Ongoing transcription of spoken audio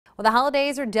Well, the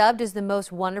holidays are dubbed as the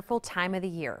most wonderful time of the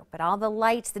year, but all the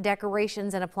lights, the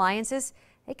decorations, and appliances,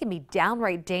 they can be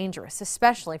downright dangerous,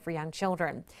 especially for young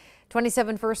children.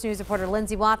 27 First News reporter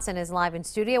Lindsay Watson is live in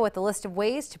studio with a list of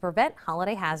ways to prevent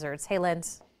holiday hazards. Hey,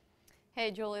 Linz. Hey,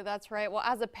 Julie, that's right. Well,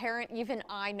 as a parent, even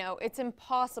I know it's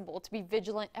impossible to be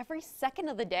vigilant every second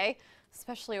of the day,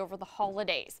 especially over the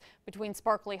holidays. Between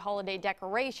sparkly holiday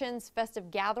decorations, festive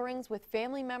gatherings with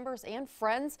family members and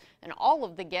friends, and all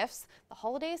of the gifts, the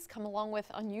holidays come along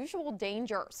with unusual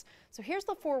dangers. So here's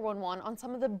the 411 on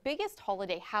some of the biggest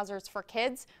holiday hazards for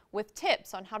kids with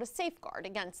tips on how to safeguard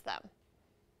against them.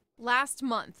 Last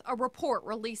month, a report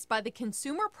released by the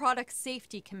Consumer Product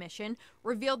Safety Commission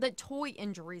revealed that toy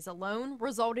injuries alone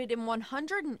resulted in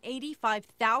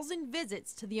 185,000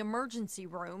 visits to the emergency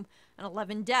room and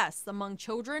 11 deaths among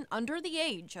children under the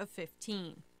age of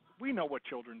 15. We know what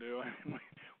children do.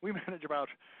 We manage about,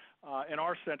 in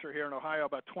our center here in Ohio,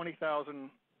 about 20,000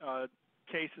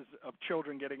 cases of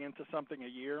children getting into something a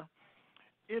year.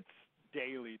 It's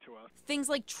daily to us. Things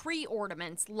like tree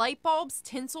ornaments, light bulbs,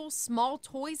 tinsel, small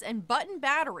toys, and button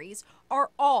batteries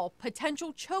are all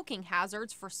potential choking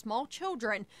hazards for small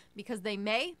children because they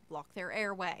may block their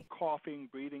airway. Coughing,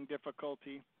 breathing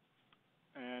difficulty,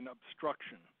 and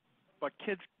obstruction. But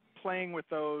kids playing with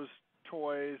those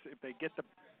toys, if they get the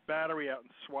battery out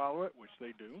and swallow it, which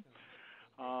they do,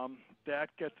 that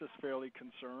gets us fairly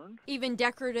concerned. Even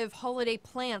decorative holiday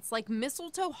plants like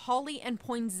mistletoe, holly, and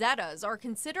poinsettias are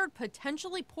considered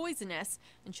potentially poisonous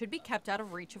and should be kept out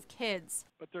of reach of kids.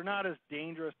 But they're not as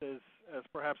dangerous as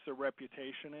perhaps their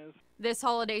reputation is. This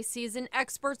holiday season,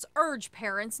 experts urge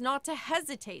parents not to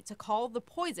hesitate to call the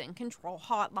poison control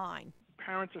hotline.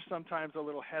 Parents are sometimes a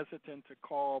little hesitant to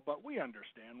call, but we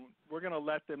understand. We're going to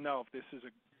let them know if this is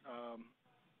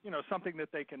something that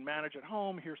they can manage at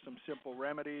home. Here's some simple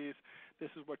remedies. This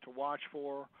is what to watch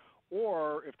for.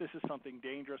 Or if this is something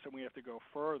dangerous and we have to go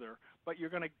further, but you're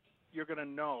going to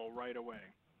know right away.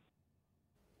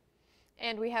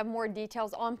 And we have more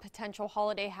details on potential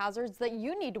holiday hazards that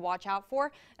you need to watch out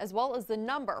for, as well as the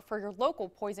number for your local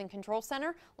poison control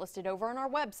center listed over on our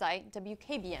website,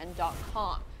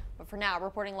 WKBN.com. But for now,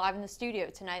 reporting live in the studio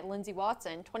tonight, Lindsay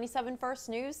Watson, 27 First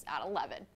News at 11.